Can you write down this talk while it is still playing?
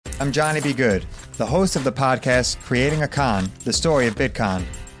I'm Johnny B. Good, the host of the podcast Creating a Con, the story of Bitcoin.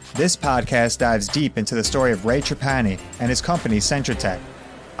 This podcast dives deep into the story of Ray Trapani and his company Centratech.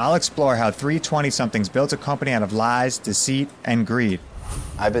 I'll explore how three 20-somethings built a company out of lies, deceit, and greed.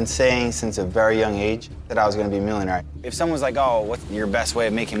 I've been saying since a very young age that I was going to be a millionaire. If someone's like, oh, what's your best way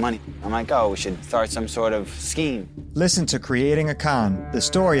of making money? I'm like, oh, we should start some sort of scheme. Listen to Creating a Con, the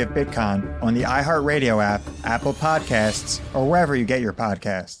story of Bitcoin on the iHeartRadio app, Apple Podcasts, or wherever you get your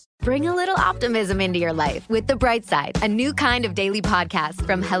podcasts. Bring a little optimism into your life with The Bright Side, a new kind of daily podcast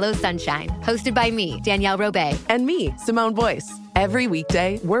from Hello Sunshine, hosted by me, Danielle Robay. And me, Simone Boyce. Every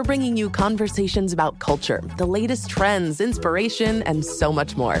weekday, we're bringing you conversations about culture, the latest trends, inspiration, and so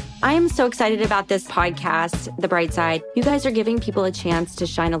much more. I am so excited about this podcast, The Bright Side. You guys are giving people a chance to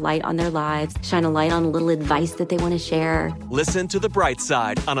shine a light on their lives, shine a light on a little advice that they want to share. Listen to The Bright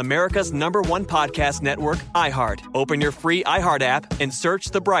Side on America's #1 podcast network, iHeart. Open your free iHeart app and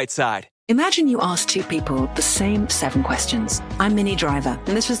search The Bright Side. Imagine you ask two people the same 7 questions. I'm Minnie Driver,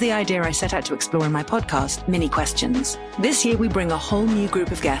 and this was the idea I set out to explore in my podcast, Minnie Questions. This year, we bring a whole new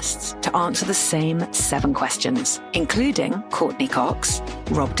group of guests to answer the same 7 questions, including Courtney Cox,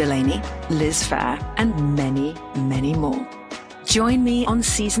 Rob Delaney, Liz Fair, and many, many more. Join me on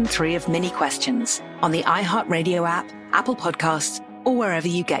Season 3 of Minnie Questions on the iHeartRadio app, Apple Podcasts, or wherever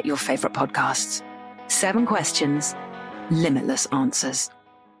you get your favorite podcasts. 7 questions, limitless answers.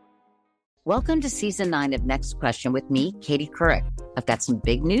 Welcome to Season 9 of Next Question with me, Katie Couric. I've got some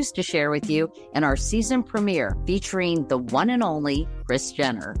big news to share with you in our season premiere featuring the one and only Kris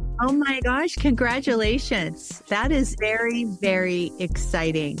Jenner. Oh my gosh, congratulations. That is very, very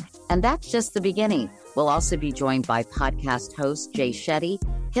exciting. And that's just the beginning. We'll also be joined by podcast host Jay Shetty,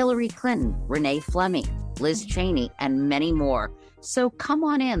 Hillary Clinton, Renee Fleming, Liz Cheney, and many more. So come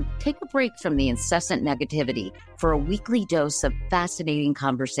on in, take a break from the incessant negativity for a weekly dose of fascinating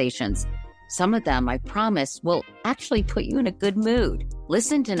conversations. Some of them, I promise, will actually put you in a good mood.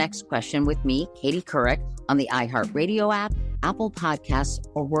 Listen to Next Question with me, Katie Couric, on the iHeartRadio app, Apple Podcasts,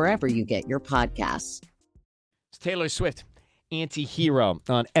 or wherever you get your podcasts. It's Taylor Swift, Anti-Hero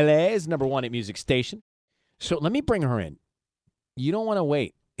on LA's #1 at music station. So let me bring her in. You don't want to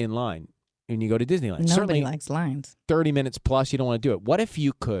wait in line when you go to Disneyland. Nobody Certainly likes lines. 30 minutes plus, you don't want to do it. What if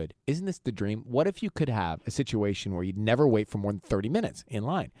you could, isn't this the dream? What if you could have a situation where you'd never wait for more than 30 minutes in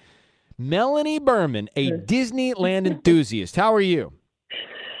line? Melanie Berman, a Disneyland enthusiast. How are you?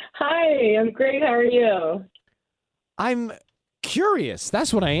 Hi, I'm great. How are you? I'm curious.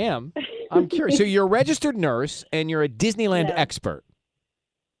 That's what I am. I'm curious. So you're a registered nurse and you're a Disneyland expert.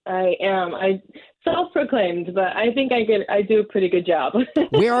 I am. I self-proclaimed, but I think I do a pretty good job.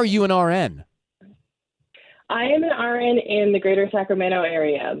 Where are you an RN? I am an RN in the greater Sacramento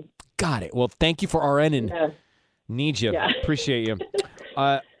area. Got it. Well, thank you for RN and need you. Yeah. Appreciate you.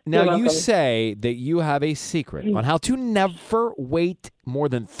 You're Now, you welcome. say that you have a secret on how to never wait more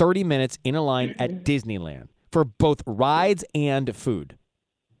than 30 minutes in a line at Disneyland for both rides and food.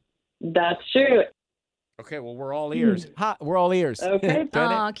 That's true. Okay, well, we're all ears. We're all ears. Okay.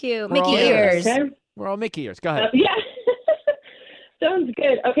 Aw, cute. We're Mickey all ears. Okay. We're all Mickey ears. Go ahead. Yeah. Sounds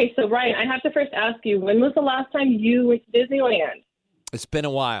good. Okay, so Ryan, I have to first ask you, when was the last time you went to Disneyland? It's been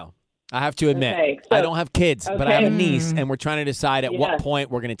a while. I have to admit. Okay, so- I don't have kids, but I have a Okay. niece, and we're trying to decide at Yeah. what point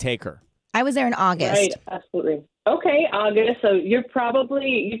we're going to take her. I was there in August. Right, absolutely. Okay, August. So you've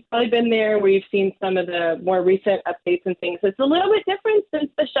probably been there where you've seen some of the more recent updates and things. It's a little bit different since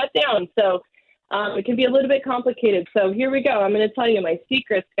the shutdown, so it can be a little bit complicated. So here we go. I'm going to tell you my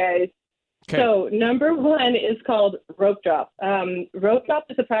secrets, guys. Okay. So number 1 is called rope drop. Rope drop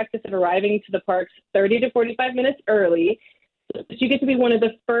is the practice of arriving to the parks 30 to 45 minutes early. So that you get to be one of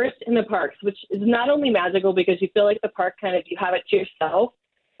the first in the parks, which is not only magical because you feel like the park you have it to yourself,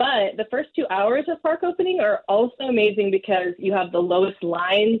 but the first 2 hours of park opening are also amazing because you have the lowest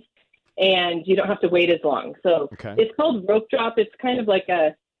lines and you don't have to wait as long. So It's called rope drop. It's kind of like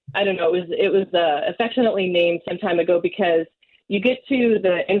it was affectionately named some time ago because you get to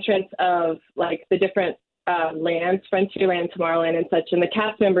the entrance of like the different lands, Frontierland, Tomorrowland and such, and the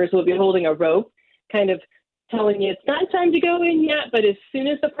cast members will be holding a rope kind of telling you it's not time to go in yet, but as soon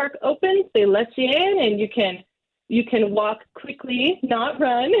as the park opens, they let you in and you can walk quickly, not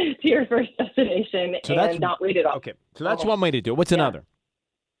run to your first destination and not wait at all. Okay, so that's one way to do it. What's another?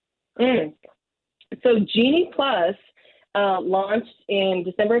 So Genie Plus launched in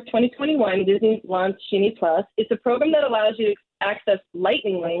December of 2021. Disney launched Genie Plus. It's a program that allows you to access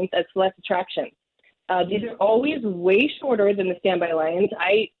lightning lanes at select attractions. These are always way shorter than the standby lines.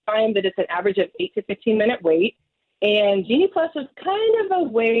 I find that it's an average of 8 to 15 minute wait. And Genie Plus was kind of a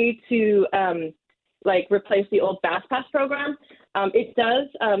way to replace the old Fast Pass program. It does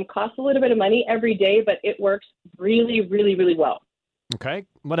cost a little bit of money every day, but it works really, really, really well. Okay.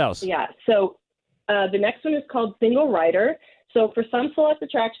 What else? Yeah. So the next one is called Single Rider. So for some select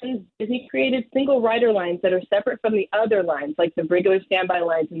attractions, Disney created single rider lines that are separate from the other lines, like the regular standby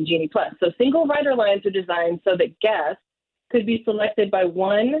lines and Genie Plus. So single rider lines are designed so that guests could be selected by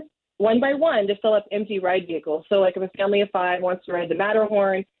one by one to fill up empty ride vehicles. So like if a family of 5 wants to ride the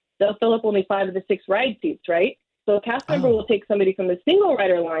Matterhorn, they'll fill up only 5 of the 6 ride seats, right? So a cast member will take somebody from the single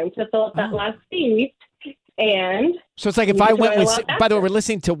rider line to fill up that last seat. And so it's like if I went with, by the way, we're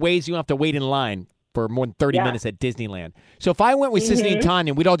listening to ways you don't have to wait in line for more than 30 minutes at Disneyland. So if I went with Sissy and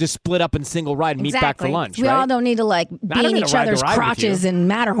Tanya, we'd all just split up in single ride and meet back for lunch, We right? all don't need to be in each other's crotches and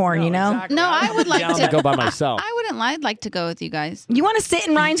Matterhorn, you know? Exactly. No, I would like to go by myself. I'd like to go with you guys. You want to sit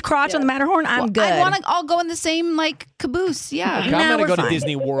in Ryan's crotch on the Matterhorn? I'm good. I want to all go in the same caboose. Yeah. Okay, I'm going to go to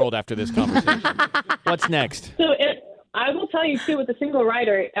Disney World after this conversation. What's next? So I will tell you, too, with a single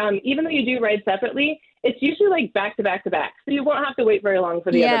rider, even though you do ride separately, it's usually like back to back to back. So you won't have to wait very long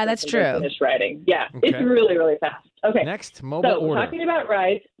for the other that's person to true. finish riding. Yeah, Okay. it's really, really fast. Okay. Next, mobile order. Talking about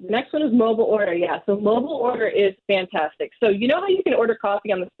rides, the next one is mobile order. Yeah, so mobile order is fantastic. So you know how you can order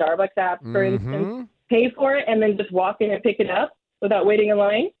coffee on the Starbucks app, for instance, pay for it, and then just walk in and pick it up without waiting in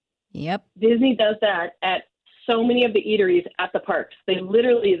line? Yep. Disney does that at so many of the eateries at the parks. They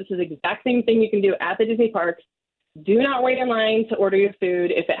literally, this is the exact same thing you can do at the Disney parks. Do not wait in line to order your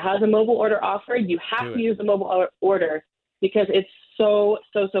food. If it has a mobile order offered, you have to use the mobile order because it's so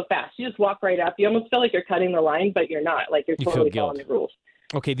fast. You just walk right up. You almost feel like you're cutting the line, but you're not. Like you're totally following the rules.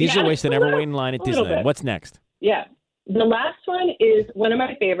 Okay, these are ways to never wait in line at Disneyland. What's next? Yeah. The last one is one of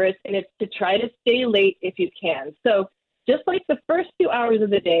my favorites, and it's to try to stay late if you can. So just like the first 2 hours of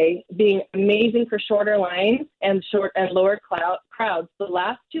the day being amazing for shorter lines and lower crowds, the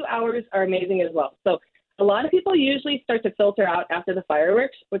last 2 hours are amazing as well. So a lot of people usually start to filter out after the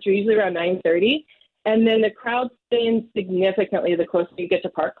fireworks, which are usually around 9:30, and then the crowds thin significantly the closer you get to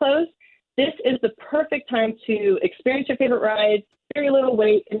park close. This is the perfect time to experience your favorite rides, very little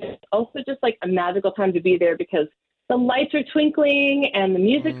wait, and it's also just like a magical time to be there because the lights are twinkling and the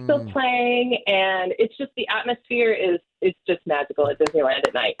music's still playing, and it's just the atmosphere it's just magical at Disneyland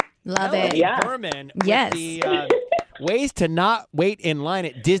at night. Love it. Yeah. Berman with Yes. the ways to not wait in line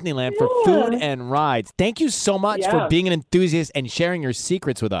at Disneyland for food and rides. Thank you so much for being an enthusiast and sharing your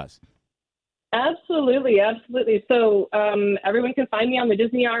secrets with us. Absolutely. So everyone can find me on the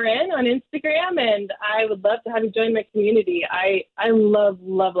Disney RN on Instagram, and I would love to have you join my community. I love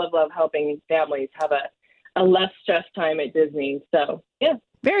helping families have a less stressed time at Disney. So, yeah.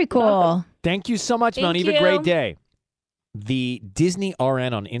 Very cool. Awesome. Thank you so much, Melanie. Have a great day. The Disney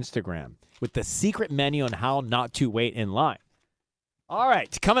RN on Instagram with the secret menu on how not to wait in line. All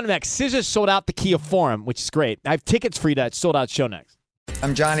right, coming next, Scissors sold out the Kia Forum, which is great. I have tickets for you to that sold-out show next.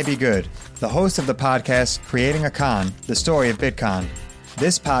 I'm Johnny B. Good, the host of the podcast Creating a Con, the story of Bitcon.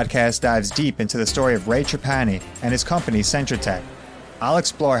 This podcast dives deep into the story of Ray Trapani and his company, Centratech. I'll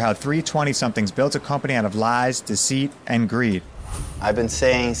explore how 3 20-somethings built a company out of lies, deceit, and greed. I've been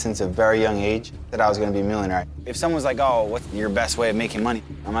saying since a very young age that I was going to be a millionaire. If someone's like, oh, what's your best way of making money?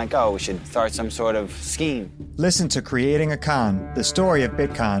 I'm like, oh, we should start some sort of scheme. Listen to Creating a Con, the story of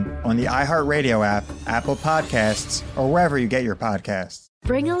Bitcon on the iHeartRadio app, Apple Podcasts, or wherever you get your podcasts.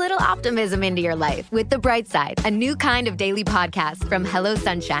 Bring a little optimism into your life with The Bright Side, a new kind of daily podcast from Hello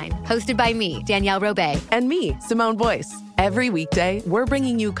Sunshine, hosted by me, Danielle Robay. And me, Simone Boyce. Every weekday, we're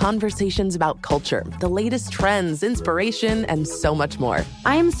bringing you conversations about culture, the latest trends, inspiration, and so much more.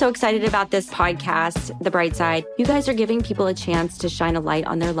 I am so excited about this podcast, The Bright Side. You guys are giving people a chance to shine a light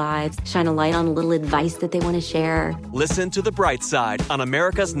on their lives, shine a light on a little advice that they want to share. Listen to The Bright Side on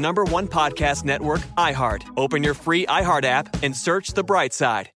America's #1 podcast network, iHeart. Open your free iHeart app and search The Bright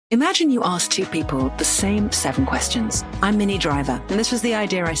Side. Imagine you ask 2 people the same 7 questions. I'm Minnie Driver, and this was the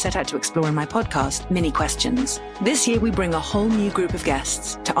idea I set out to explore in my podcast, Mini Questions. This year, we bring a whole new group of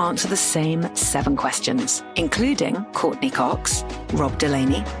guests to answer the same 7 questions, including Courtney Cox, Rob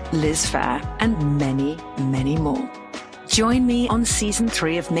Delaney, Liz Phair, and many, many more. Join me on Season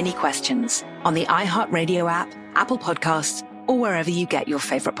 3 of Mini Questions on the iHeartRadio app, Apple Podcasts, or wherever you get your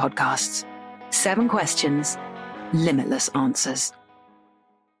favorite podcasts. 7 questions, limitless answers.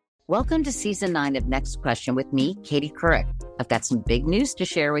 Welcome to Season 9 of Next Question with me, Katie Couric. I've got some big news to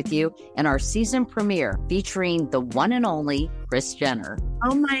share with you in our season premiere featuring the one and only Kris Jenner.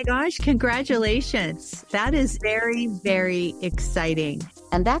 Oh my gosh, congratulations. That is very, very exciting.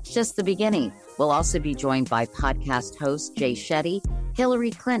 And that's just the beginning. We'll also be joined by podcast host Jay Shetty,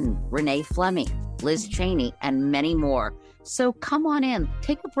 Hillary Clinton, Renee Fleming, Liz Cheney, and many more. So come on in,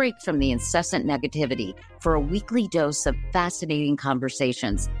 take a break from the incessant negativity for a weekly dose of fascinating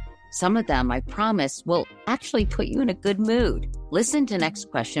conversations. Some of them, I promise, will actually put you in a good mood. Listen to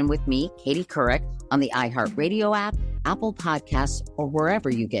Next Question with me, Katie Couric, on the iHeartRadio app, Apple Podcasts, or wherever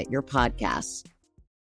you get your podcasts.